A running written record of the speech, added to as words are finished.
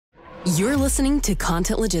You're listening to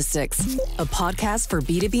Content Logistics, a podcast for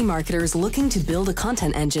B2B marketers looking to build a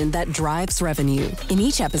content engine that drives revenue. In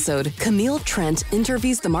each episode, Camille Trent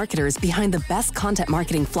interviews the marketers behind the best content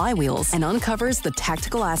marketing flywheels and uncovers the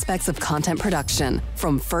tactical aspects of content production,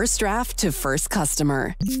 from first draft to first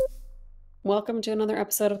customer. Welcome to another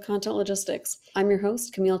episode of Content Logistics. I'm your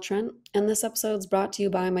host, Camille Trent, and this episode is brought to you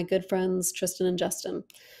by my good friends Tristan and Justin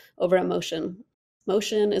over at Motion.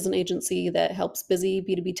 Motion is an agency that helps busy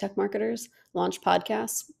B2B tech marketers launch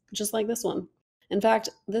podcasts just like this one. In fact,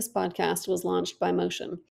 this podcast was launched by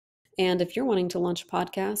Motion. And if you're wanting to launch a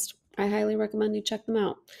podcast, I highly recommend you check them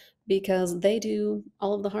out because they do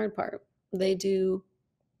all of the hard part. They do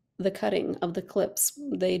the cutting of the clips.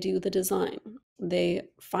 They do the design. They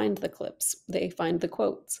find the clips. They find the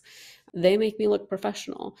quotes. They make me look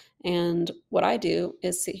professional. And what I do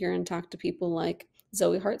is sit here and talk to people like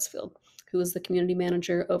Zoë Hartsfield, who is the community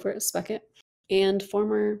manager over at Speckit and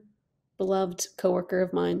former beloved coworker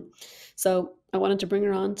of mine. So I wanted to bring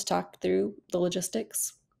her on to talk through the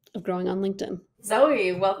logistics of growing on LinkedIn.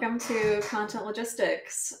 Zoë, welcome to Content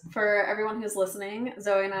Logistics. For everyone who's listening,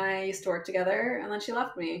 Zoë and I used to work together and then she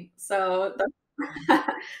left me. So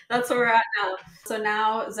that's where we're at now. So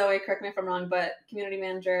now, Zoë, correct me if I'm wrong, but community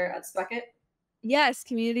manager at Speckit? Yes,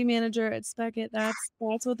 community manager at Speckit. That's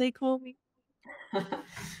what they call me.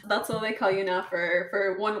 That's what they call you now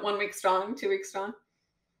for one week strong, 2 weeks strong?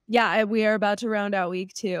 Yeah, we are about to round out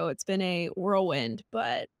week 2. It's been a whirlwind,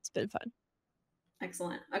 but it's been fun.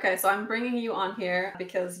 Excellent. Okay, so I'm bringing you on here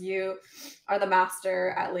because you are the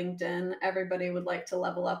master at LinkedIn. Everybody would like to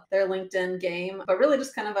level up their LinkedIn game, but really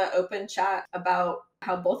just kind of an open chat about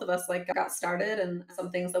how both of us got started and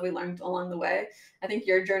some things that we learned along the way. I think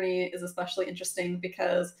your journey is especially interesting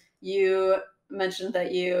because you mentioned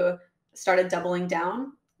that you started doubling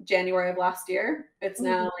down January of last year. It's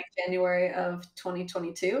now January of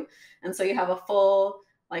 2022. And so you have a full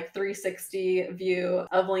 360 view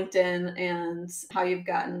of LinkedIn and how you've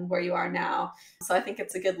gotten where you are now. So I think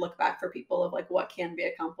it's a good look back for people of what can be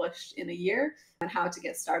accomplished in a year and how to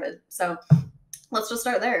get started. So let's just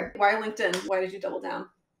start there. Why LinkedIn? Why did you double down?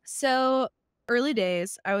 So early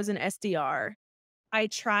days, I was an SDR. I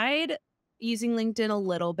tried using LinkedIn a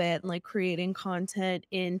little bit and creating content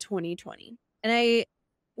in 2020. And I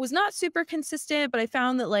was not super consistent, but I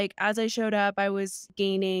found that as I showed up, I was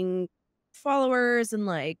gaining followers and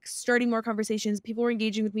starting more conversations. People were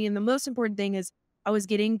engaging with me. And the most important thing is I was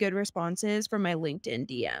getting good responses from my LinkedIn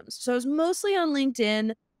DMs. So I was mostly on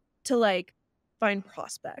LinkedIn to find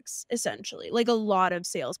prospects, essentially. A lot of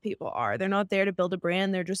salespeople are. They're not there to build a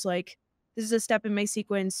brand. They're just this is a step in my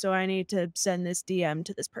sequence, so I need to send this DM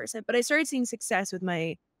to this person. But I started seeing success with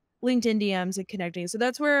my LinkedIn DMs and connecting. So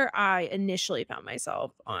that's where I initially found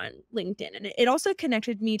myself on LinkedIn. And it also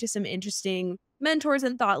connected me to some interesting mentors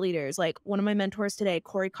and thought leaders. One of my mentors today,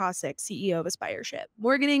 Corey Kosick, CEO of Aspireship,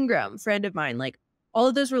 Morgan Ingram, friend of mine. All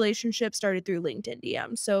of those relationships started through LinkedIn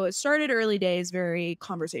DMs. So it started early days, very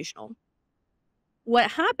conversational.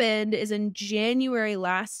 What happened is in January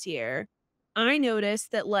last year, I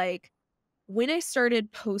noticed that when I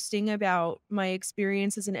started posting about my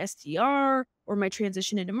experience as an SDR or my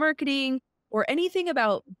transition into marketing or anything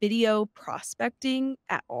about video prospecting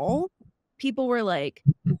at all, people were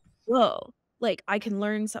whoa, I can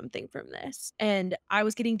learn something from this. And I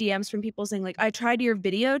was getting DMs from people saying I tried your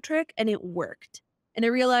video trick and it worked. And I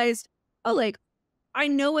realized, I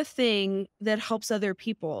know a thing that helps other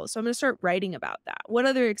people. So I'm going to start writing about that. What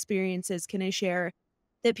other experiences can I share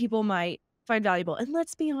that people might find valuable? And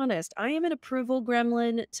let's be honest, I am an approval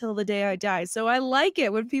gremlin till the day I die. So I like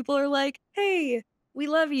it when people are hey, we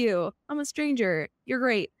love you. I'm a stranger. You're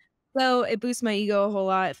great. So it boosts my ego a whole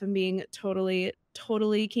lot if I'm being totally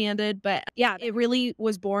candid. But yeah, it really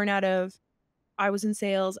was born out of, I was in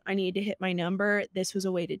sales. I needed to hit my number. This was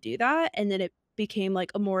a way to do that. And then it became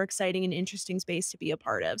a more exciting and interesting space to be a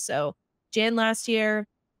part of. So Jan last year,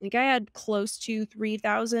 I think I had close to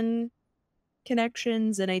 3,000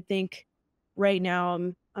 connections. And I think right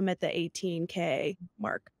now I'm at the 18K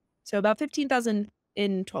mark. So about 15,000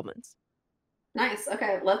 in 12 months. Nice.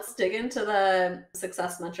 Okay, let's dig into the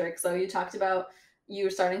success metrics. So you talked about you were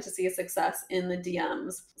starting to see a success in the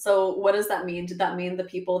DMs. So what does that mean? Did that mean the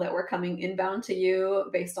people that were coming inbound to you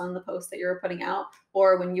based on the posts that you were putting out,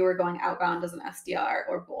 or when you were going outbound as an SDR,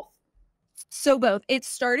 or both? So both. It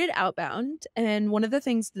started outbound. And one of the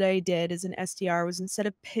things that I did as an SDR was, instead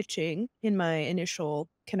of pitching in my initial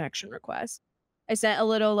connection request, I sent a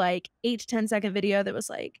little 8 to 10 second video that was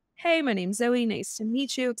hey, my name's Zoë. Nice to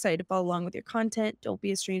meet you. Excited to follow along with your content. Don't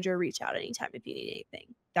be a stranger. Reach out anytime if you need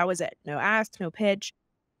anything. That was it. No ask, no pitch.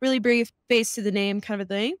 Really brief, face to the name kind of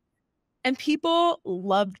a thing. And people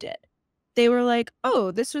loved it. they were like,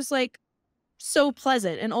 oh, this was like so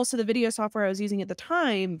pleasant. And also the video software I was using at the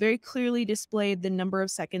time very clearly displayed the number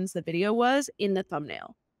of seconds the video was in the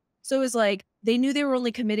thumbnail. So it was like, they knew they were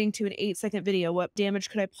only committing to an 8-second video. What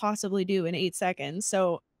damage could I possibly do in 8 seconds?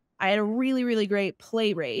 So I had a really, really great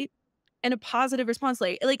play rate and a positive response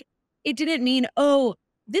rate. Like, it didn't mean, oh,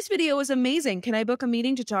 this video was amazing. Can I book a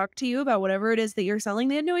meeting to talk to you about whatever it is that you're selling?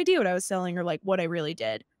 They had no idea what I was selling or like what I really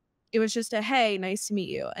did. It was just a, hey, nice to meet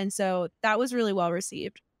you. And so that was really well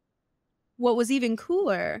received. What was even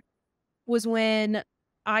cooler was when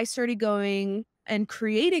I started going and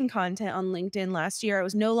creating content on LinkedIn last year. I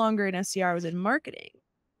was no longer in SDR, I was in marketing.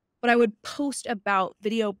 But I would post about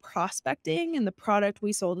video prospecting, and the product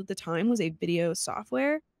we sold at the time was a video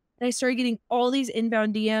software. And I started getting all these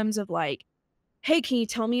inbound DMs of like, hey, can you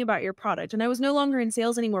tell me about your product? And I was no longer in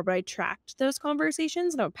sales anymore, but I tracked those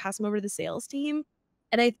conversations and I would pass them over to the sales team.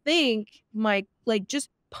 And I think my like just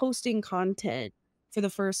posting content for the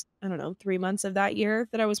first, I don't know, 3 months of that year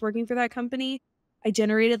that I was working for that company, I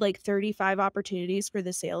generated like 35 opportunities for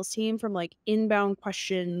the sales team from like inbound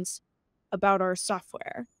questions about our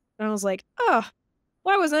software. And I was like, oh,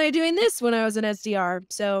 why wasn't I doing this when I was an SDR?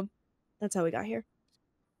 So that's how we got here.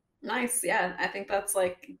 Nice. Yeah. I think that's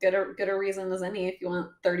like good a reason as any if you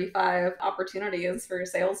want 35 opportunities for your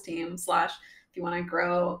sales team / if you want to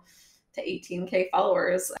grow to 18K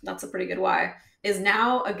followers. That's a pretty good why. Is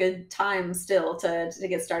now a good time still to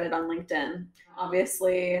get started on LinkedIn?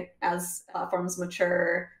 Obviously, as platforms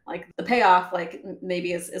mature, like the payoff like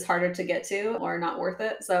maybe is harder to get to or not worth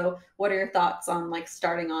it. So what are your thoughts on like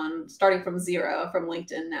starting from zero from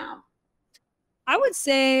LinkedIn now? I would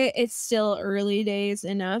say it's still early days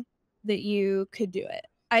enough that you could do it.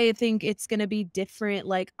 I think it's going to be different.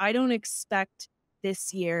 Like, I don't expect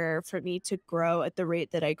this year for me to grow at the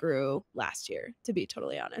rate that I grew last year, to be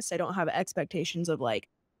totally honest. I don't have expectations of like,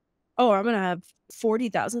 oh, I'm going to have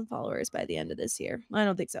 40,000 followers by the end of this year. I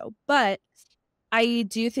don't think so. But I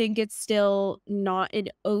do think it's still not an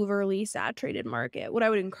overly saturated market. What I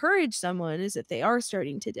would encourage someone is if they are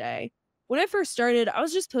starting today, when I first started, I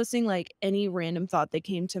was just posting like any random thought that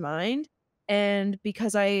came to mind. And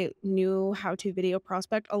because I knew how to video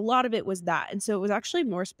prospect, a lot of it was that. And so it was actually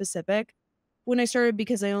more specific when I started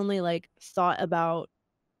because I only like thought about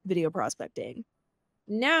video prospecting.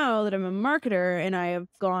 Now that I'm a marketer and I have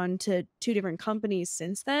gone to 2 different companies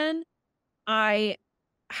since then, I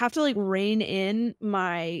have to like rein in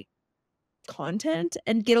my content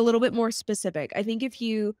and get a little bit more specific. I think if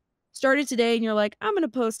you started today and you're like, I'm going to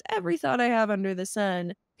post every thought I have under the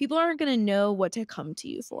sun, people aren't going to know what to come to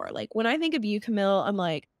you for. Like when I think of you, Camille, I'm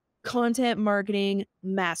like, content marketing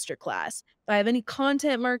masterclass. If I have any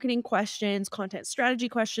content marketing questions, content strategy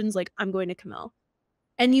questions, like I'm going to Camille.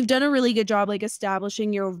 And you've done a really good job like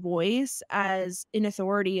establishing your voice as an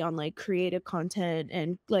authority on like creative content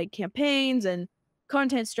and like campaigns and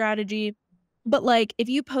content strategy. But like if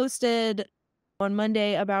you posted on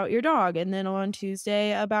Monday about your dog and then on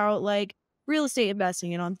Tuesday about like real estate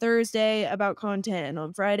investing and on Thursday about content and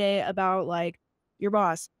on Friday about like your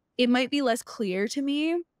boss, it might be less clear to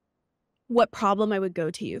me what problem I would go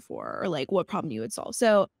to you for or like what problem you would solve.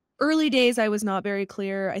 So early days, I was not very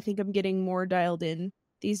clear. I think I'm getting more dialed in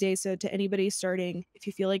these days. So to anybody starting, if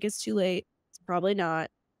you feel like it's too late, it's probably not.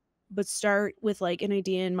 But start with like an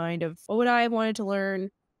idea in mind of what would I have wanted to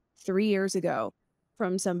learn 3 years ago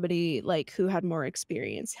from somebody like who had more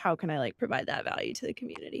experience? How can I like provide that value to the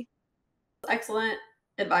community? Excellent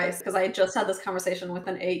advice, because I just had this conversation with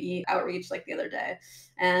an AE outreach like the other day,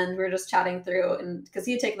 and we were just chatting through, and because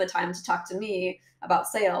he had taken the time to talk to me about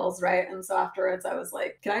sales, right? And so afterwards I was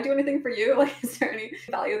like, can I do anything for you? Like, is there any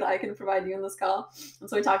value that I can provide you in this call? And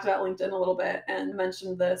so we talked about LinkedIn a little bit and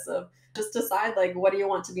mentioned this of just decide like, what do you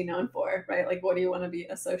want to be known for, right? Like, what do you want to be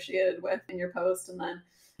associated with in your post? And then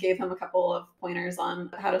gave him a couple of pointers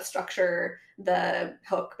on how to structure the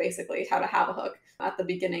hook, basically how to have a hook at the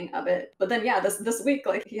beginning of it. But then, yeah, this week,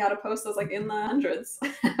 like he had a post that was like in the hundreds.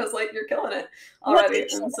 I was like, you're killing it already.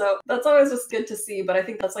 And so that's always just good to see. But I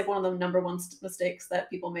think that's like one of the number one mistakes that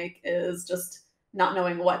people make is just not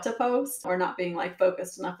knowing what to post or not being like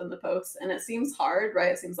focused enough in the post. And it seems hard,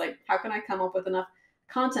 right? It seems like, how can I come up with enough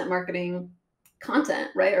content marketing content,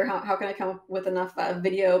 right? Or how can I come up with enough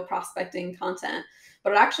video prospecting content?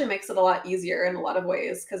 But it actually makes it a lot easier in a lot of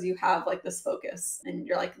ways because you have like this focus and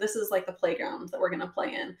you're like, this is like the playground that we're going to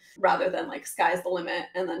play in, rather than like sky's the limit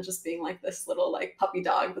and then just being like this little like puppy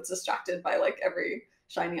dog that's distracted by like every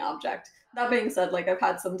shiny object. That being said, like I've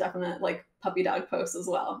had some definite like puppy dog posts as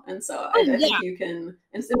well. And so I think you can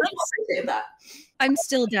appreciate that. I'm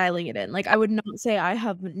still dialing it in. Like I would not say I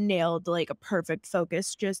have nailed like a perfect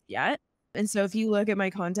focus just yet. And so if you look at my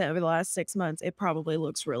content over the last 6 months, it probably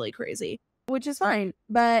looks really crazy, which is fine.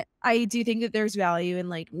 But I do think that there's value in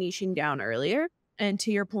like niching down earlier. And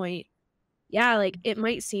to your point, yeah, like it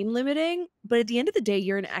might seem limiting, but at the end of the day,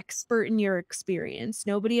 you're an expert in your experience.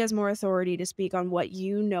 Nobody has more authority to speak on what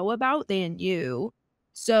you know about than you.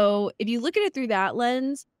 So if you look at it through that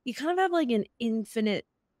lens, you kind of have like an infinite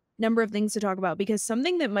number of things to talk about, because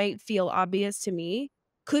something that might feel obvious to me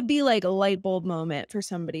could be like a light bulb moment for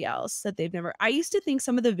somebody else that they've never. I used to think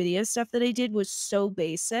some of the video stuff that I did was so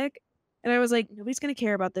basic. And I was like, nobody's going to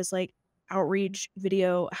care about this like outreach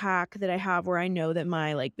video hack that I have where I know that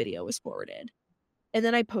my like video was forwarded. And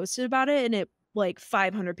then I posted about it and it like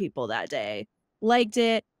 500 people that day liked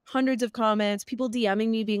it, hundreds of comments, people DMing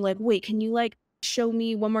me being like, wait, can you like show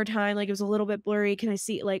me one more time? Like it was a little bit blurry. Can I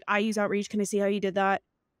see, like I use outreach. Can I see how you did that?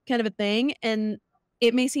 Kind of a thing. And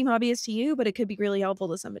it may seem obvious to you, but it could be really helpful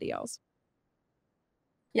to somebody else.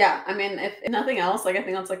 Yeah, I mean, if nothing else, like I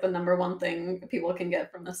think that's like the number one thing people can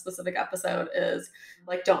get from this specific episode is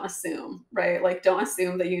like don't assume, right? Like don't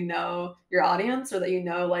assume that you know your audience or that you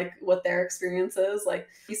know like what their experience is. Like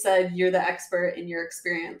you said, you're the expert in your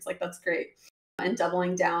experience. Like that's great. And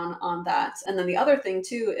doubling down on that. And then the other thing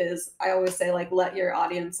too is I always say like let your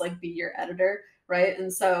audience like be your editor, right?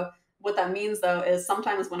 And so what that means though is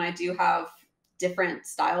sometimes when I do have different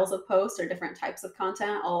styles of posts or different types of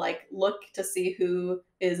content, I'll like look to see who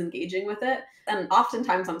is engaging with it. And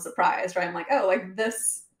oftentimes I'm surprised, right? I'm like, oh, like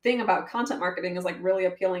this thing about content marketing is like really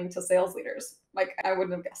appealing to sales leaders. Like I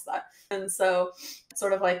wouldn't have guessed that. And so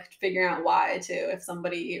sort of like figuring out why too. If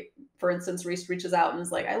somebody, for instance, reaches out and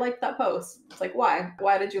is like, I liked that post. It's like, why?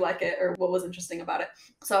 Why did you like it? Or what was interesting about it?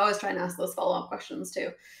 So I always try and ask those follow-up questions too.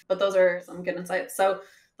 But those are some good insights. So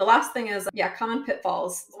the last thing is, yeah, common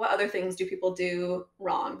pitfalls. What other things do people do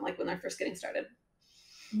wrong, like when they're first getting started?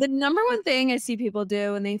 The number one thing I see people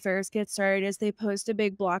do when they first get started is they post a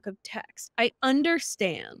big block of text. I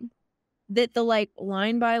understand that the like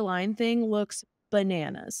line by line thing looks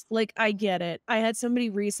bananas. Like I get it. I had somebody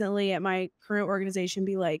recently at my current organization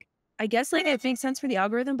be like, I guess like it makes sense for the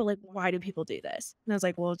algorithm, but like why do people do this? And I was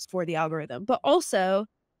like, well, it's for the algorithm. But also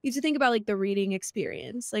you have to think about like the reading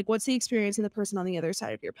experience. Like what's the experience of the person on the other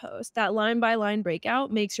side of your post? That line by line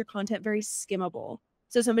breakout makes your content very skimmable.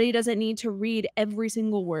 So somebody doesn't need to read every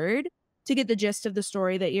single word to get the gist of the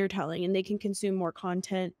story that you're telling, and they can consume more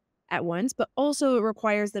content at once. But also it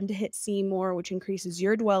requires them to hit see more, which increases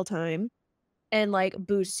your dwell time and like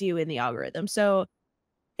boosts you in the algorithm. So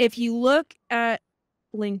if you look at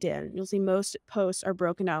LinkedIn, you'll see most posts are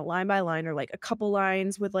broken out line by line or like a couple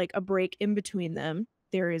lines with like a break in between them.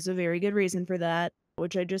 There is a very good reason for that,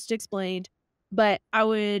 which I just explained. But I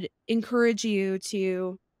would encourage you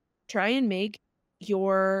to try and make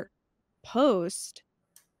your post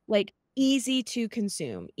like easy to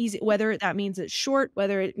consume, easy, whether that means it's short,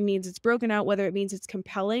 whether it means it's broken out, whether it means it's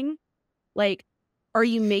compelling. Like, are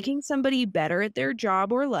you making somebody better at their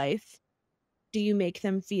job or life? Do you make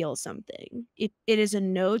them feel something? It is a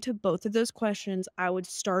no to both of those questions. I would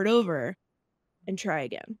start over and try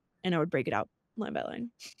again, and I would break it out line by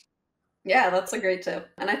line. Yeah, that's a great tip.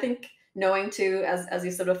 And I think knowing too, as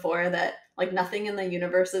you said before, that like nothing in the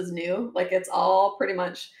universe is new. Like it's all pretty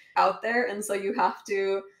much out there. And so you have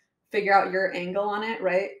to figure out your angle on it,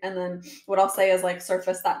 right? And then what I'll say is like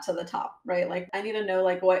surface that to the top, right? Like I need to know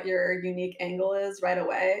like what your unique angle is right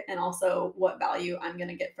away and also what value I'm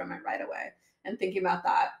gonna get from it right away. And thinking about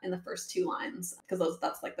that in the first two lines, because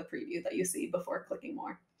that's like the preview that you see before clicking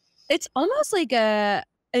more. It's almost like an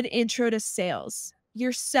intro to sales.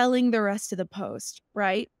 You're selling the rest of the post,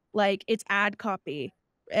 right? Like it's ad copy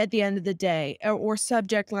at the end of the day, or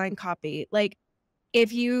subject line copy. Like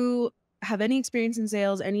if you have any experience in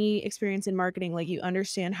sales, any experience in marketing, like you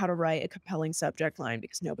understand how to write a compelling subject line,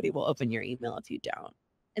 because nobody will open your email if you don't.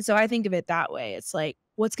 And so I think of it that way. It's like,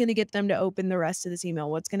 what's going to get them to open the rest of this email?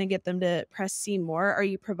 What's going to get them to press see more? Are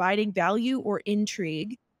you providing value or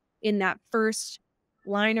intrigue in that first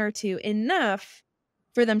line or two enough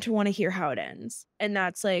for them to want to hear how it ends? And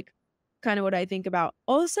that's like kind of what I think about.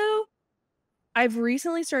 Also, I've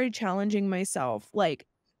recently started challenging myself, like,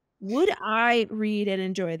 would I read and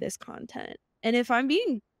enjoy this content? And if I'm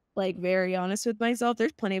being like very honest with myself,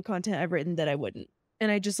 there's plenty of content I've written that I wouldn't. And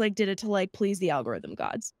I just like did it to like please the algorithm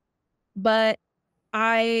gods. But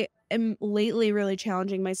I am lately really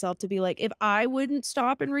challenging myself to be like, if I wouldn't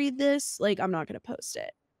stop and read this, like I'm not going to post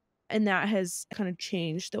it. And that has kind of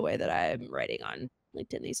changed the way that I'm writing on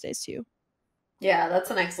LinkedIn these days too. Yeah, that's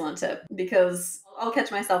an excellent tip because I'll catch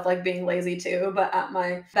myself like being lazy too, but at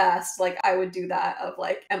my best, like I would do that of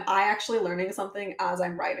like, am I actually learning something as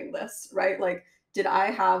I'm writing this, right? Like, did I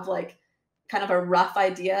have like kind of a rough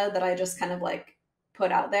idea that I just kind of like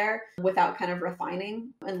put out there without kind of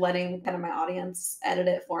refining and letting kind of my audience edit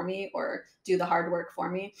it for me or do the hard work for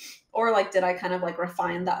me? Or like, did I kind of like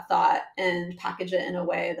refine that thought and package it in a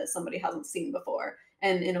way that somebody hasn't seen before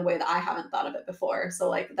and in a way that I haven't thought of it before? So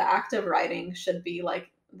like the act of writing should be like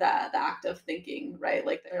the act of thinking, right?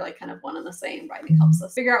 Like they're like kind of one and the same. Writing helps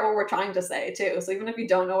us figure out what we're trying to say too. So even if you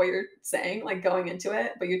don't know what you're saying, like going into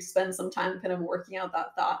it, but you spend some time kind of working out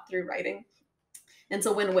that thought through writing, it's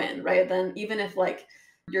a win-win, right? Then even if like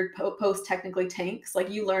your post technically tanks, like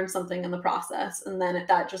you learn something in the process, and then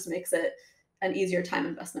that just makes it an easier time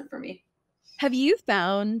investment for me. Have you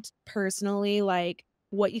found personally like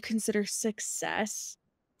what you consider success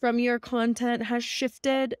from your content has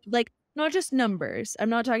shifted? Like not just numbers. I'm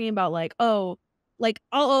not talking about like, oh, like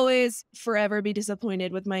I'll always forever be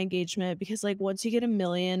disappointed with my engagement because like once you get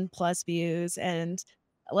 1,000,000+ views and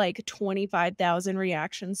like 25,000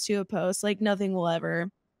 reactions to a post, like nothing will ever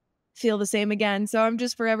feel the same again. So I'm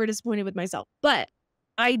just forever disappointed with myself. But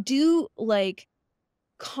I do like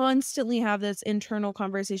constantly have this internal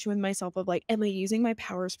conversation with myself of like, am I using my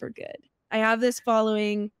powers for good? I have this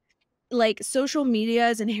following, like social media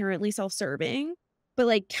is inherently self-serving, but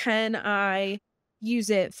like, can I use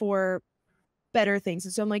it for better things?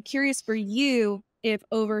 And so I'm like curious for you if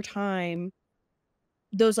over time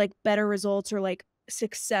those like better results or like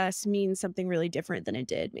success means something really different than it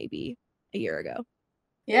did maybe a year ago.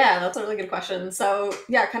 Yeah, that's a really good question. So,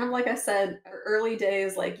 yeah, kind of like I said, early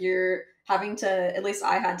days, like you're having to, at least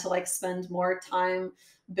I had to like spend more time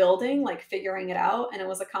building, like figuring it out. And it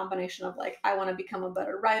was a combination of like, I want to become a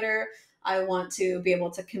better writer. I want to be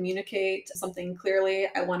able to communicate something clearly.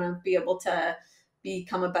 I want to be able to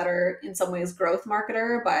become a better, in some ways, growth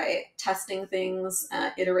marketer by testing things,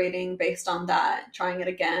 iterating based on that, trying it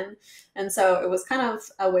again. And so it was kind of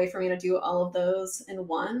a way for me to do all of those in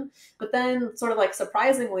one. But then, sort of like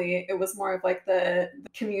surprisingly, it was more of like the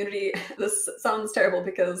community. This sounds terrible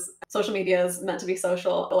because social media is meant to be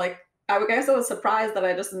social, but like I guess I was surprised that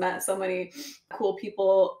I just met so many cool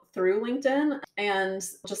people through LinkedIn and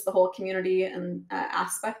just the whole community and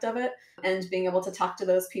aspect of it, and being able to talk to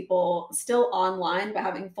those people still online, but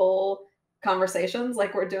having full conversations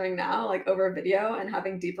like we're doing now, like over video, and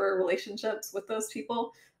having deeper relationships with those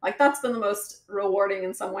people. Like that's been the most rewarding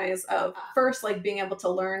in some ways of first, like being able to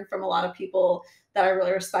learn from a lot of people that I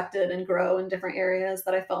really respected and grow in different areas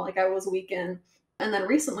that I felt like I was weak in. And then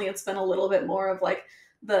recently it's been a little bit more of like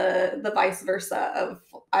the vice versa of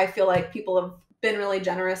I feel like people have been really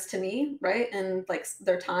generous to me, right? And like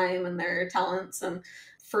their time and their talents and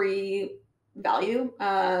free value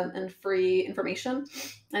and free information.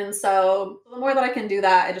 And so the more that I can do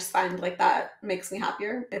that, I just find like that makes me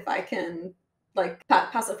happier if I can like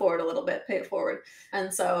pass it forward a little bit, pay it forward.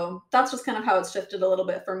 And so that's just kind of how it's shifted a little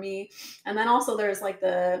bit for me. And then also there's like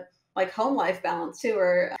the like home life balance too,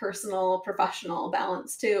 or personal professional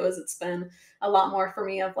balance too, as it's been a lot more for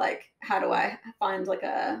me of like, how do I find like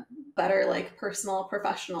a better like personal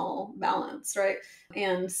professional balance, right?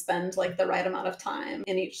 And spend like the right amount of time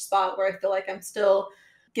in each spot where I feel like I'm still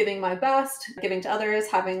giving my best, giving to others,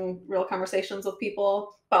 having real conversations with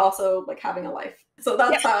people, but also like having a life. So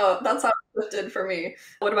that's how it shifted for me.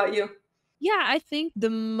 What about you? Yeah, I think the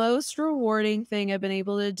most rewarding thing I've been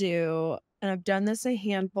able to do, and I've done this a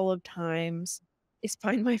handful of times, is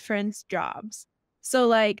find my friends' jobs. So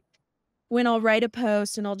like when I'll write a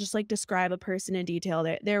post and I'll just like describe a person in detail,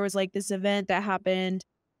 there was like this event that happened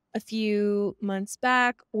a few months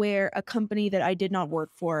back where a company that I did not work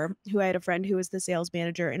for, who I had a friend who was the sales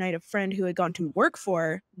manager, and I had a friend who had gone to work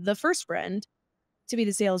for the first friend to be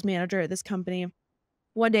the sales manager at this company.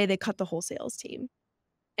 One day they cut the whole sales team.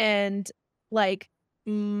 And like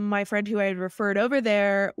my friend who I had referred over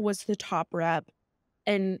there was the top rep.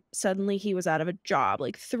 And suddenly he was out of a job,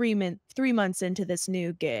 like 3 months into this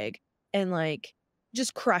new gig and like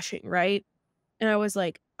just crushing, right? And I was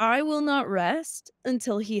like, I will not rest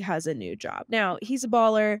until he has a new job. Now, he's a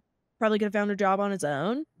baller, probably could have found a job on his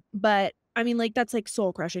own, but I mean, like, that's like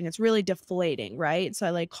soul crushing. It's really deflating, right? So I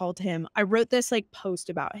like called him. I wrote this like post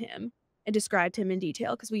about him and described him in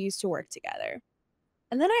detail because we used to work together.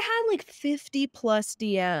 And then I had like 50 plus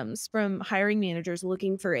DMs from hiring managers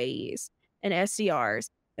looking for AEs and SDRs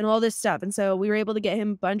and all this stuff. And so we were able to get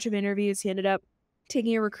him a bunch of interviews. He ended up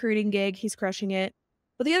taking a recruiting gig. He's crushing it.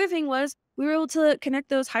 But the other thing was we were able to connect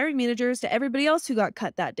those hiring managers to everybody else who got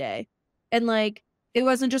cut that day. And like, it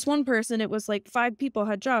wasn't just one person. It was like 5 people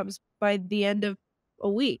had jobs by the end of a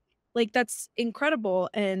week. Like, that's incredible.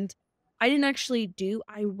 And I didn't actually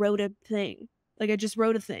I wrote a thing. Like, I just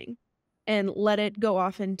wrote a thing and let it go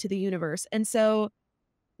off into the universe. And so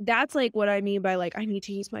that's like what I mean by like, I need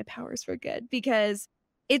to use my powers for good, because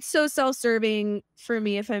it's so self-serving for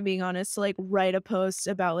me, if I'm being honest, to like write a post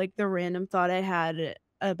about like the random thought I had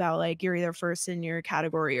about like you're either first in your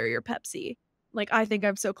category or your Pepsi. Like, I think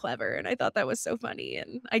I'm so clever and I thought that was so funny,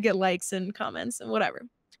 and I get likes and comments and whatever.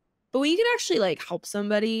 But when you can actually like help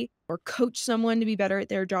somebody or coach someone to be better at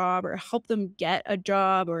their job, or help them get a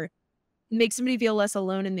job, or make somebody feel less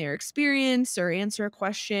alone in their experience, or answer a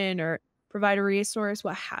question, or provide a resource,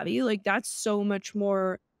 what have you, like that's so much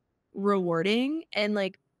more rewarding. And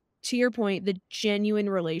like, to your point, the genuine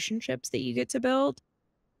relationships that you get to build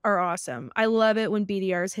are awesome. I love it when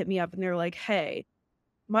BDRs hit me up and they're like, hey,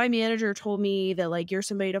 my manager told me that like you're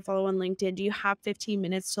somebody to follow on LinkedIn. Do you have 15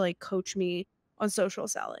 minutes to like coach me on social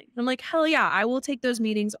selling? I'm like, hell yeah, I will take those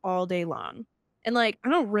meetings all day long. And like, I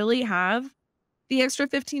don't really have the extra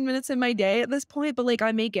 15 minutes in my day at this point, but like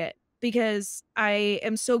I make it because I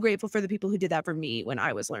am so grateful for the people who did that for me when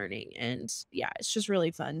I was learning. And yeah, it's just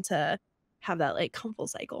really fun to have that like come full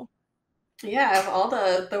cycle. Yeah, I have all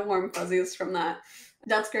the warm fuzzies from that.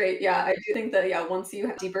 That's great. Yeah, I do think that once you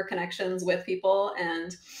have deeper connections with people,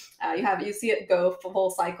 and you see it go full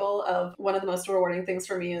cycle. Of one of the most rewarding things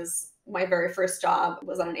for me is my very first job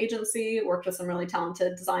was at an agency, worked with some really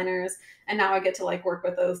talented designers, and now I get to like work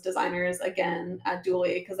with those designers again at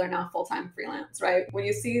Dually because they're now full-time freelance, right? When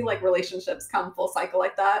you see like relationships come full cycle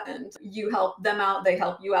like that, and you help them out, they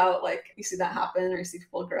help you out, like you see that happen, or you see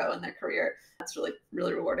people grow in their career. That's really,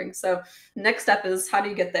 really rewarding. So next step is, how do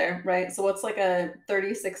you get there, right? So what's like a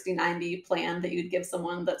 30, 60, 90 plan that you'd give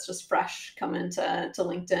someone that's just fresh coming to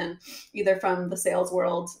LinkedIn, either from the sales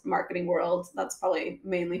world, marketing world? That's probably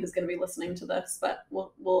mainly who's going to be listening to this, but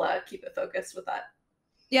we'll keep it focused with that.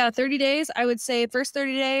 Yeah, 30 days. I would say first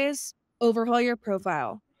 30 days, overhaul your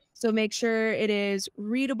profile. So make sure it is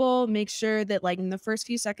readable. Make sure that like in the first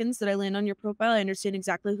few seconds that I land on your profile, I understand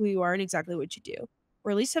exactly who you are and exactly what you do,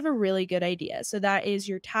 or at least have a really good idea. So that is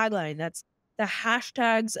your tagline. That's the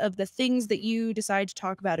hashtags of the things that you decide to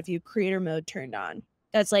talk about if you have creator mode turned on.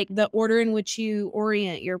 That's like the order in which you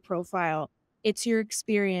orient your profile. It's your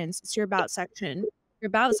experience. It's your about section. Your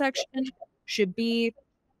about section should be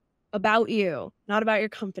about you, not about your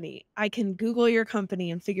company. I can Google your company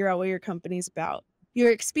and figure out what your company's about.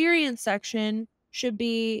 Your experience section should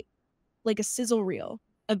be like a sizzle reel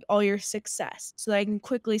of all your success, so that I can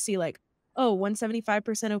quickly see like, oh,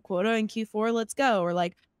 175% of quota in Q4, let's go. Or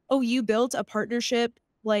like, oh, you built a partnership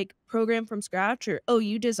like program from scratch, or oh,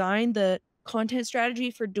 you designed the content strategy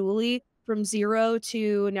for Dually from 0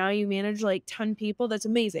 to now you manage like 10 people. That's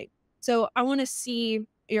amazing. So I want to see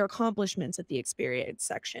your accomplishments at the experience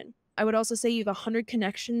section. I would also say you have 100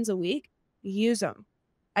 connections a week. Use them.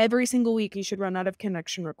 Every single week, you should run out of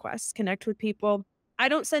connection requests. Connect with people. I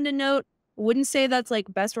don't send a note. Wouldn't say that's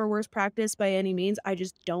like best or worst practice by any means. I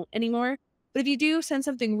just don't anymore. But if you do, send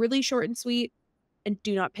something really short and sweet, and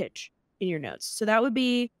do not pitch in your notes. So that would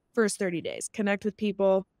be first 30 days. Connect with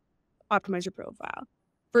people, optimize your profile.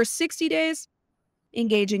 First 60 days,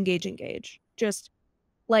 engage, engage, engage. Just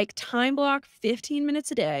like time block 15 minutes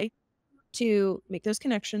a day to make those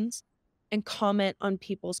connections and comment on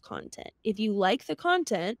people's content. If you like the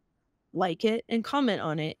content, like it and comment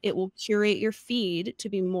on it. It will curate your feed to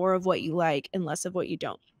be more of what you like and less of what you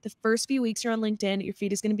don't. The first few weeks you're on LinkedIn, your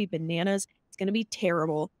feed is going to be bananas. It's going to be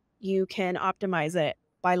terrible. You can optimize it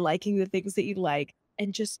by liking the things that you like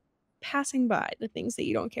and just passing by the things that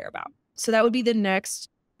you don't care about. So that would be the next,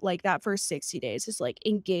 like that first 60 days is like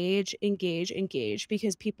engage, engage, engage,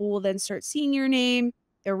 because people will then start seeing your name.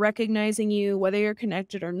 They're recognizing you, whether you're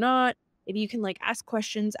connected or not. If you can like ask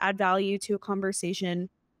questions, add value to a conversation,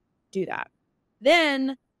 do that.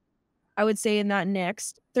 Then I would say in that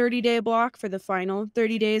next 30-day block, for the final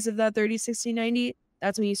 30 days of that 30, 60, 90,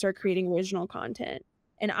 that's when you start creating original content.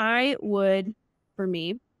 And I would, for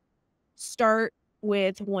me, start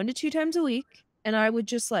with 1 to 2 times a week. And I would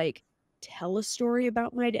just like tell a story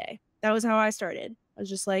about my day. That was how I started. I was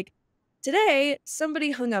just like, today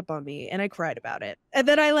somebody hung up on me and I cried about it. And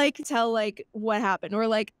then I like tell like what happened, or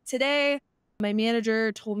like today my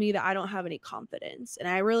manager told me that I don't have any confidence. And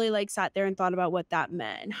I really like sat there and thought about what that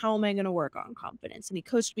meant and how am I going to work on confidence. And he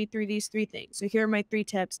coached me through these 3 things. So here are my 3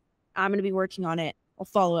 tips. I'm going to be working on it. I'll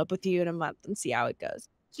follow up with you in a month and see how it goes.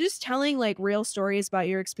 So just telling like real stories about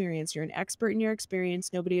your experience. You're an expert in your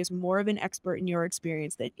experience. Nobody is more of an expert in your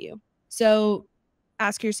experience than you. So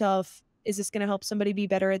ask yourself, is this going to help somebody be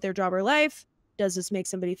better at their job or life? Does this make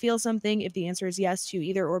somebody feel something? If the answer is yes to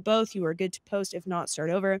either or both, you are good to post. If not,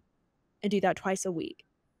 start over and do that twice a week.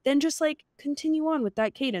 Then just like continue on with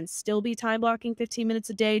that cadence. Still be time blocking 15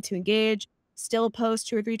 minutes a day to engage. Still post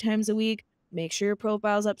 2 or 3 times a week. Make sure your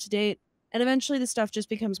profile's up to date. And eventually the stuff just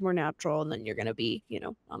becomes more natural and then you're going to be,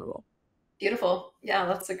 on a roll. Beautiful. Yeah,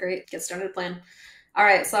 that's a great get started plan. All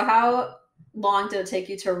right. So how long did it take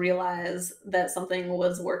you to realize that something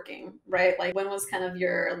was working, right? Like when was kind of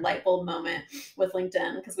your light bulb moment with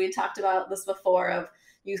LinkedIn? Because we talked about this before of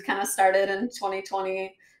you kind of started in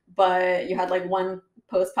 2020, but you had like one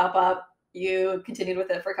post pop up. You continued with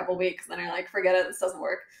it for a couple of weeks, then you're like, forget it, this doesn't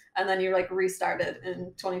work. And then you like restarted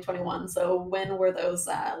in 2021. So when were those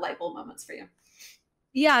light bulb moments for you?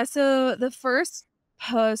 Yeah, so the first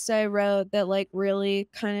post I wrote that like really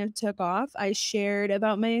kind of took off, I shared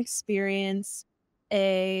about my experience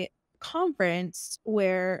a conference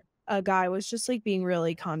where a guy was just like being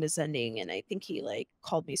really condescending and I think he like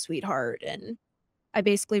called me sweetheart and I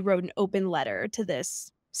basically wrote an open letter to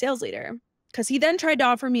this sales leader because he then tried to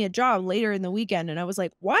offer me a job later in the weekend. And I was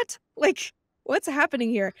like, what? Like, what's happening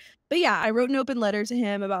here? But yeah, I wrote an open letter to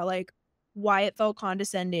him about like why it felt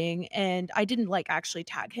condescending. And I didn't like actually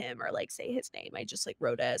tag him or like say his name. I just like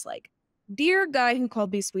wrote it as like, dear guy who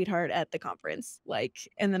called me sweetheart at the conference. Like,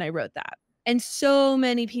 and then I wrote that. And so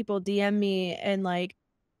many people DM me and like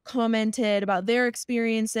commented about their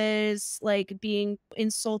experiences, like being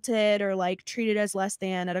insulted or like treated as less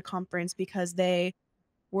than at a conference because they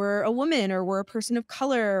were a woman or were a person of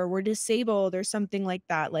color or were disabled or something like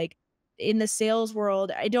that. Like in the sales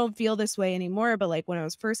world, I don't feel this way anymore, but like when I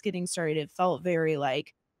was first getting started, it felt very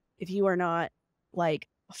like if you are not like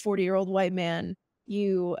a 40-year-old white man,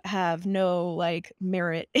 you have no like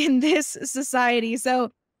merit in this society.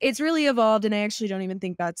 So it's really evolved, and I actually don't even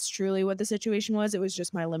think that's truly what the situation was. It was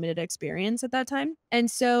just my limited experience at that time. And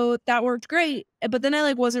so that worked great. But then I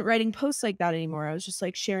like wasn't writing posts like that anymore. I was just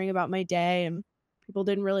like sharing about my day and people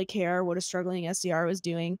didn't really care what a struggling SDR was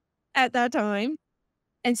doing at that time.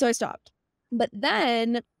 And so I stopped. But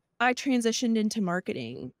then I transitioned into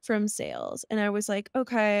marketing from sales. And I was like,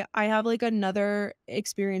 okay, I have like another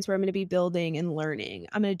experience where I'm going to be building and learning.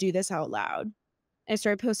 I'm going to do this out loud. I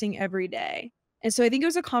started posting every day. And so I think it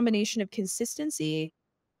was a combination of consistency,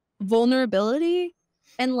 vulnerability,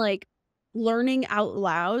 and like learning out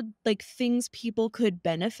loud, like things people could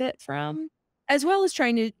benefit from, as well as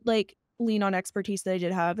trying to like lean on expertise that I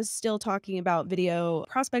did have. I was still talking about video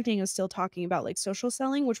prospecting. I was still talking about like social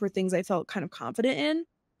selling, which were things I felt kind of confident in.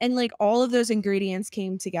 And like all of those ingredients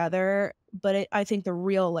came together. But I think the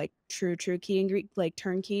real like true key like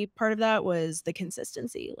turnkey part of that was the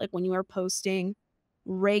consistency. Like when you are posting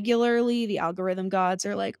regularly, the algorithm gods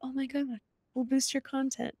are like, oh my God, we'll boost your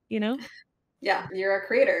content, you know? Yeah, you're a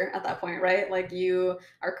creator at that point, right? Like you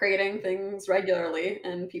are creating things regularly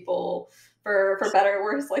and people for better or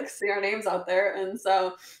worse like see our names out there. And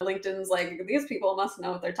so LinkedIn's like these people must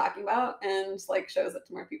know what they're talking about and like shows it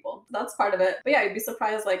to more people. That's part of it. But yeah, you'd be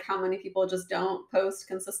surprised like how many people just don't post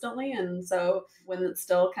consistently. And so when it's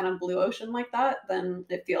still kind of blue ocean like that, then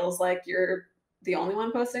it feels like you're the only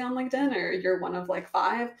one posting on LinkedIn or you're one of like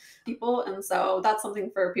five people. And so that's something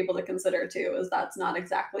for people to consider too, is that's not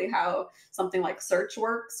exactly how something like search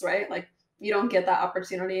works, right? Like you don't get that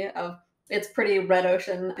opportunity of it's pretty red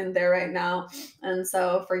ocean in there right now. And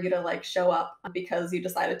so for you to like show up because you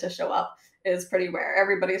decided to show up is pretty rare.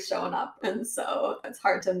 Everybody's showing up. And so it's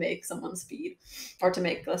hard to make someone's feed or to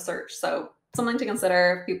make the search. So something to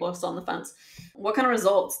consider if people are still on the fence. What kind of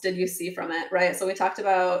results did you see from it, right? So we talked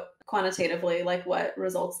about quantitatively, like what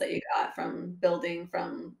results that you got from building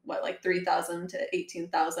from what, like 3,000 to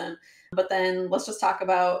 18,000. But then let's just talk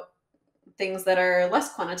about things that are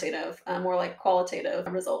less quantitative, more like qualitative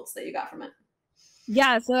results that you got from it.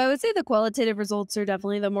 Yeah, so I would say the qualitative results are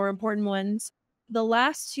definitely the more important ones. The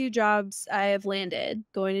last two jobs I have landed,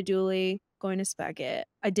 going to Dooley, going to Speckett,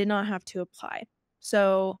 I did not have to apply.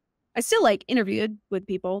 So I still like interviewed with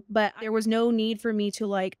people, but there was no need for me to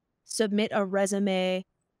like submit a resume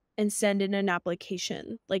and send in an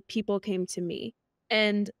application. Like people came to me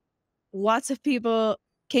and lots of people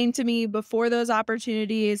came to me before those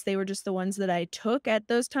opportunities. They were just the ones that I took at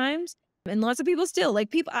those times. And lots of people still like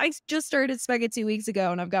people. I just started Speckett 2 weeks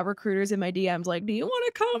ago and I've got recruiters in my DMs like, do you want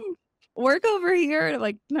to come work over here? And I'm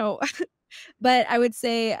like, no. But I would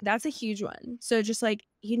say that's a huge one. So just like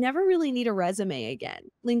you never really need a resume again.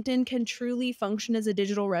 LinkedIn can truly function as a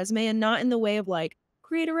digital resume and not in the way of like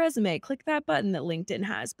create a resume, click that button that LinkedIn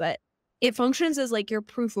has, but it functions as like your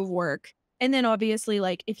proof of work. And then obviously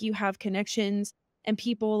like if you have connections and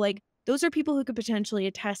people like those are people who could potentially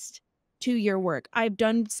attest to your work. I've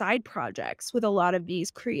done side projects with a lot of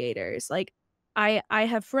these creators. Like I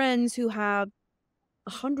have friends who have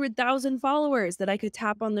 100,000 followers that I could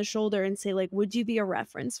tap on the shoulder and say, like, would you be a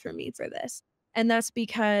reference for me for this? And that's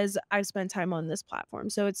because I've spent time on this platform.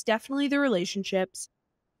 So it's definitely the relationships.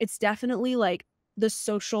 It's definitely like the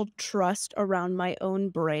social trust around my own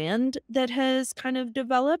brand that has kind of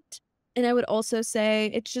developed. And I would also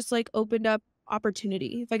say it's just like opened up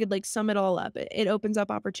opportunity. If I could like sum it all up, it opens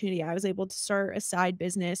up opportunity. I was able to start a side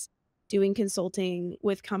business doing consulting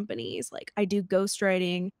with companies. Like I do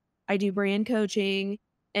ghostwriting, I do brand coaching,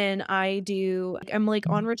 and I'm like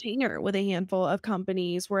on retainer with a handful of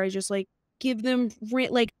companies where I just like give them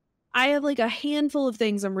like I have like a handful of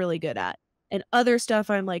things I'm really good at and other stuff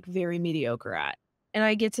I'm like very mediocre at. And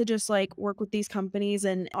I get to just like work with these companies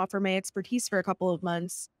and offer my expertise for a couple of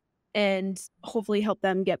months and hopefully help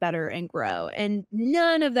them get better and grow. And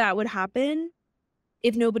none of that would happen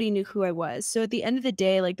if nobody knew who I was. So at the end of the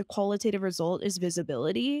day, like the qualitative result is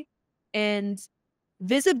visibility. And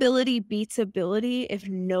visibility beats ability if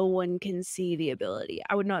no one can see the ability.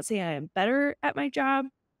 I would not say I am better at my job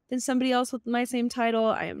than somebody else with my same title.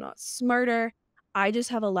 I am not smarter. I just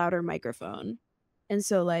have a louder microphone. And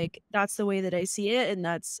so like that's the way that I see it. And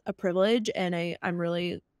that's a privilege. And I'm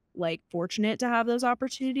really like fortunate to have those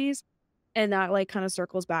opportunities. And that like kind of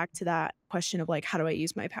circles back to that question of like, how do I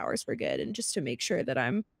use my powers for good? And just to make sure that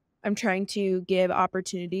I'm trying to give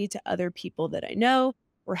opportunity to other people that I know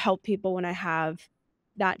or help people when I have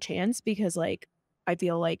that chance, because like I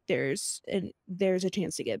feel like there's a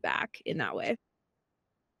chance to get back in that way.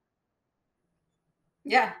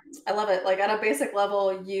 Yeah, I love it. Like at a basic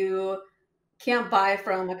level, you can't buy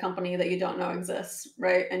from a company that you don't know exists,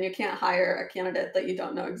 right? And you can't hire a candidate that you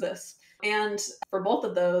don't know exists. And for both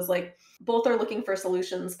of those, like both are looking for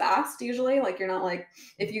solutions fast usually. Like you're not like,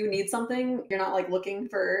 if you need something, you're not like looking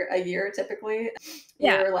for a year typically.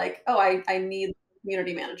 Yeah. You're like, oh, I need a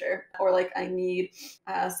community manager, or like I need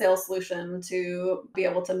a sales solution to be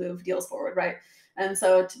able to move deals forward, right? And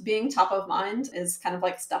so being top of mind is kind of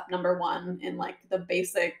like step number one in like the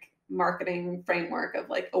basic marketing framework of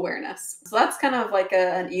like awareness. So that's kind of like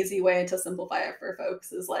an easy way to simplify it for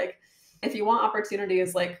folks is like, if you want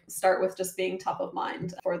opportunities, like start with just being top of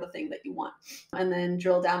mind for the thing that you want, and then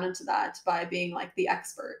drill down into that by being like the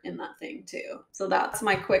expert in that thing too. So that's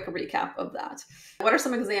my quick recap of that. What are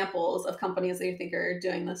some examples of companies that you think are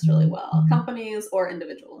doing this really well? Companies or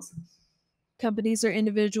individuals? Companies or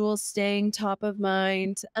individuals staying top of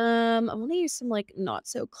mind. I want to use some like not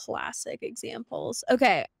so classic examples.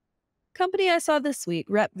 Okay. Company I saw this week,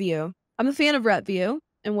 RepView. I'm a fan of RepView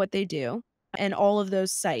and what they do and all of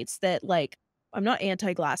those sites that like I'm not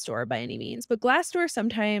anti Glassdoor by any means, but Glassdoor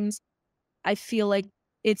sometimes I feel like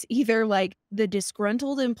it's either like the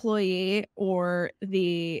disgruntled employee or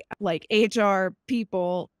the like HR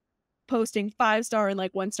people posting 5-star and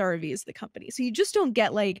like 1-star reviews of the company. So you just don't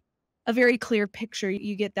get like a very clear picture.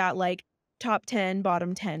 You get that like top 10,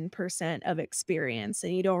 bottom 10% of experience,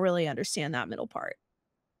 and you don't really understand that middle part.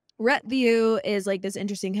 RepView is like this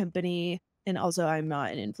interesting company. And also, I'm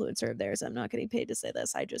not an influencer of theirs. I'm not getting paid to say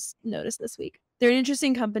this. I just noticed this week. They're an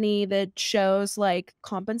interesting company that shows like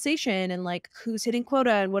compensation and like who's hitting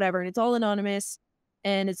quota and whatever. And it's all anonymous.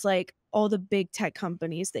 And it's like all the big tech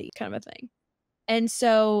companies that kind of a thing. And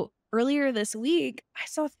so earlier this week, I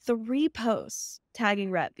saw 3 posts tagging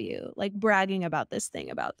RepView, like bragging about this thing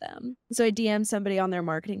about them. So I DM'd somebody on their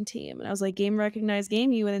marketing team and I was like, game recognized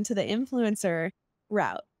game, you went into the influencer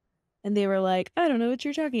route. And they were like, I don't know what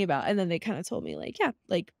you're talking about. And then they kind of told me like, yeah,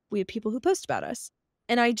 like we have people who post about us.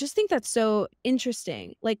 And I just think that's so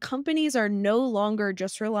interesting. Like companies are no longer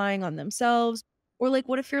just relying on themselves. Or like,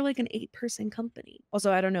 what if you're like an 8-person company?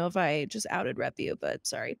 Also, I don't know if I just outed RepView, but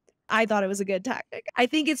sorry. I thought it was a good tactic. I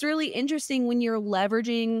think it's really interesting when you're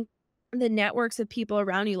leveraging the networks of people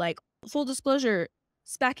around you. Like full disclosure,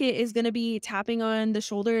 Speckit is going to be tapping on the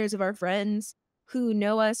shoulders of our friends who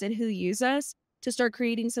know us and who use us to start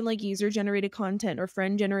creating some like user generated content or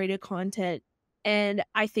friend generated content. And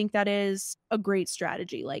I think that is a great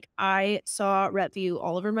strategy. Like I saw RepView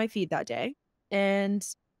all over my feed that day. And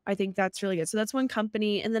I think that's really good. So that's one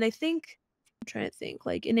company. And then I'm trying to think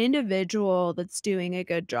like an individual that's doing a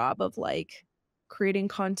good job of like creating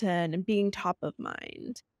content and being top of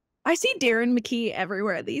mind. I see Darren McKee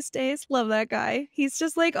everywhere these days. Love that guy. He's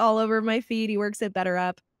just like all over my feed. He works at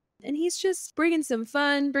BetterUp. And he's just bringing some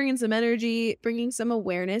fun, bringing some energy, bringing some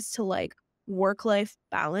awareness to like work-life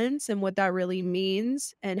balance and what that really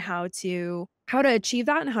means and how to achieve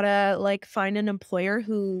that and how to like find an employer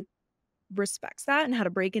who respects that and how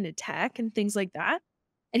to break into tech and things like that.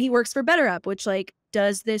 And he works for BetterUp, which like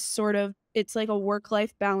does this sort of, it's like a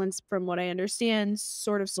work-life balance from what I understand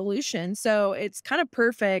sort of solution. So it's kind of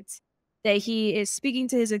perfect that he is speaking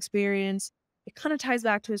to his experience. It kind of ties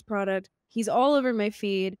back to his product. He's all over my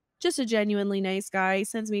feed. Just a genuinely nice guy. He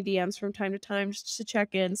sends me DMs from time to time just to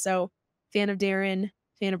check in. So fan of Darren,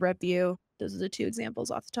 fan of RepView. Those are the 2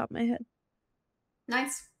 examples off the top of my head.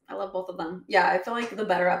 Nice. I love both of them. Yeah, I feel like the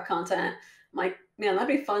better app content, I'm like, man, that'd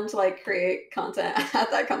be fun to like create content at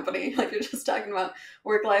that company. Like you're just talking about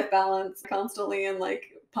work-life balance constantly and like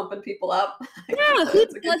pumping people up. Yeah, who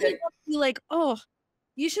It's a good doesn't gig. be like, oh,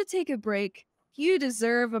 you should take a break. You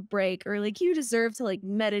deserve a break, or like you deserve to like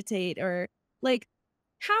meditate, or like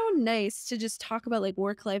how nice to just talk about like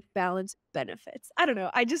work-life balance benefits. I don't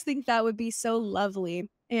know. I just think that would be so lovely.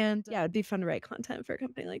 And yeah, it'd be fun to write content for a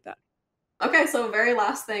company like that. Okay, so very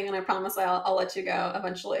last thing, and I promise I'll let you go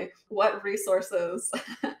eventually. What resources,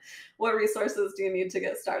 what resources do you need to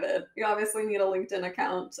get started? You obviously need a LinkedIn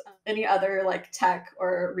account. Any other like tech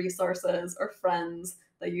or resources or friends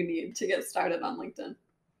that you need to get started on LinkedIn?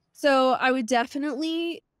 So I would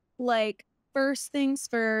definitely like first things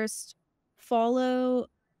first, follow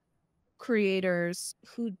creators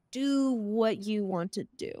who do what you want to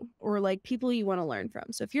do or like people you want to learn from.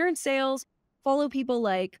 So if you're in sales, follow people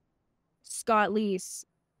like Scott Leese,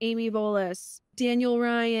 Amy Volas, Daniel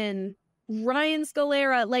Ryan, Ryan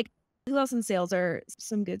Scalera. Like who else in sales are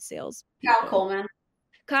some good sales Cal people? Coleman.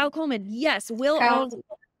 Kyle Coleman. Yes. Will Cal. all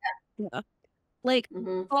yeah. Like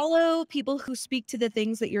Mhm. follow people who speak to the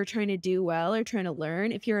things that you're trying to do well or trying to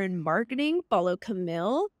learn. If you're in marketing, follow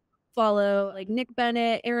Camille. Follow like Nick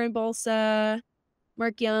Bennett, Aaron Balsa,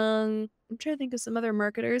 Mark Young. I'm trying to think of some other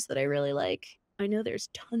marketers that I really like. I know there's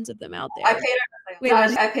tons of them out I there. paid her to say Wait,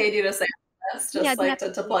 what? I paid you to say this, Yeah, just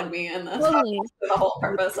like to plug me in. That's totally. the whole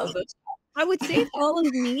purpose of this. I would say follow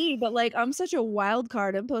me, but like I'm such a wild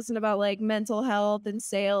card. I'm posting about like mental health and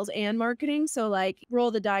sales and marketing. So like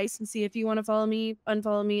roll the dice and see if you want to follow me,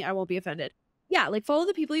 unfollow me. I won't be offended. Yeah, like follow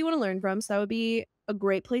the people you want to learn from. So that would be a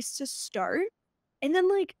great place to start. And then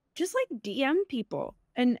like just like DM people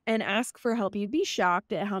and ask for help. You'd be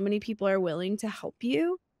shocked at how many people are willing to help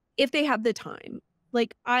you if they have the time.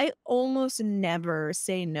 Like I almost never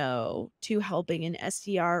say no to helping an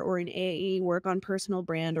SDR or an AE work on personal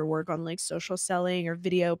brand or work on like social selling or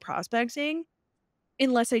video prospecting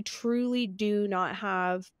unless I truly do not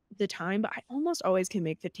have the time. But I almost always can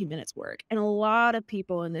make 15 minutes work. And a lot of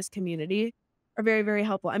people in this community are very, very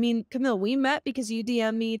helpful. I mean, Camille, we met because you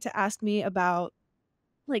DM me to ask me about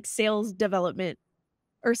like sales development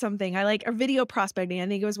or something. I like or video prospecting. I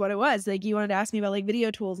think it was what it was. Like you wanted to ask me about like video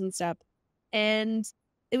tools and stuff. And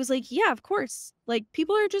it was like, yeah, of course. Like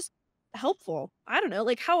people are just helpful. I don't know.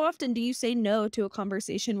 Like how often do you say no to a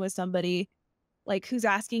conversation with somebody like who's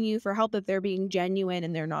asking you for help if they're being genuine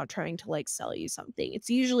and they're not trying to like sell you something? It's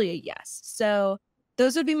usually a yes. So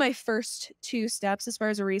those would be my first two steps as far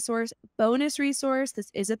as a resource. Bonus resource. This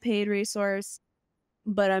is a paid resource,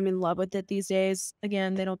 but I'm in love with it these days.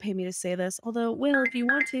 Again, they don't pay me to say this, although, Will, if you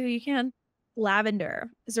want to, you can. Lavender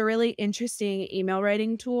is a really interesting email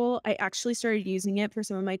writing tool. I actually started using it for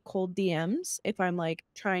some of my cold DMs if I'm like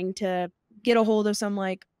trying to get a hold of some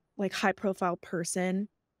like high profile person.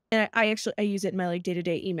 And I use it in my like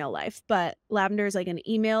day-to-day email life. But Lavender is like an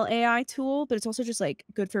email AI tool, but it's also just like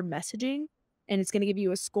good for messaging. And it's going to give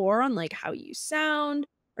you a score on like how you sound.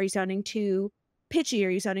 Are you sounding too pitchy? Are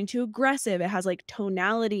you sounding too aggressive? It has like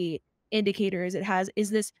tonality indicators. It has, is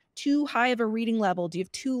this too high of a reading level? Do you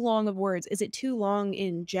have too long of words? Is it too long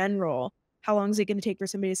in general? How long is it going to take for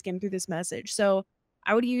somebody to skim through this message? So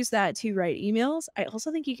I would use that to write emails. I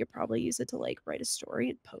also think you could probably use it to like write a story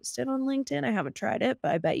and post it on LinkedIn. I haven't tried it,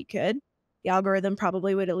 but I bet you could. The algorithm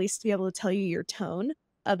probably would at least be able to tell you your tone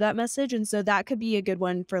of that message. And so that could be a good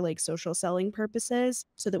one for like social selling purposes,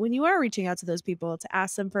 so that when you are reaching out to those people to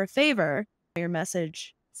ask them for a favor, your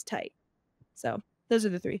message is tight. So those are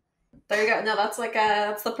the three. There you go. No, that's like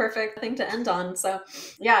that's the perfect thing to end on. So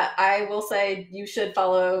yeah, I will say you should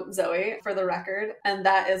follow Zoë for the record. And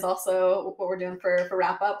that is also what we're doing for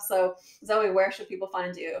wrap up. So Zoë, where should people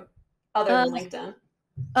find you other than LinkedIn?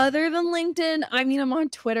 Other than LinkedIn, I mean, I'm on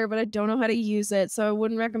Twitter, but I don't know how to use it. So I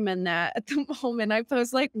wouldn't recommend that at the moment. I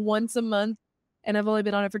post like once a month and I've only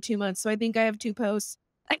been on it for 2 months. So I think I have 2 posts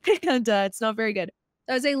and it's not very good.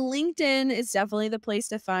 I would say LinkedIn is definitely the place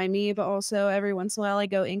to find me, but also every once in a while I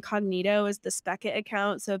go incognito as the Speckett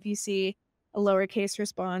account. So if you see a lowercase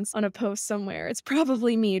response on a post somewhere, it's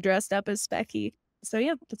probably me dressed up as Specky. So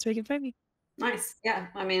yeah, that's where you can find me. Nice. Yeah.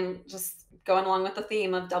 I mean, just going along with the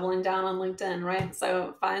theme of doubling down on LinkedIn, right?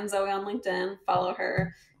 So find Zoë on LinkedIn, follow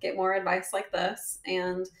her, get more advice like this.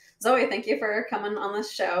 And Zoë, thank you for coming on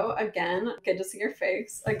this show again. Good to see your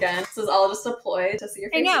face again. This is all just a ploy to see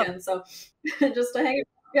your face again. So just to hang,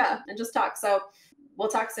 yeah, and just talk. So we'll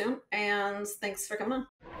talk soon. And thanks for coming on.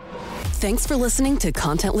 Thanks for listening to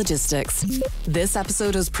Content Logistics. This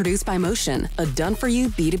episode was produced by Motion, a done-for-you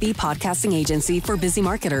B2B podcasting agency for busy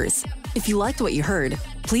marketers. If you liked what you heard,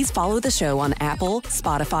 Please follow the show on Apple,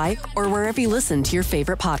 Spotify, or wherever you listen to your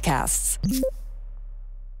favorite podcasts.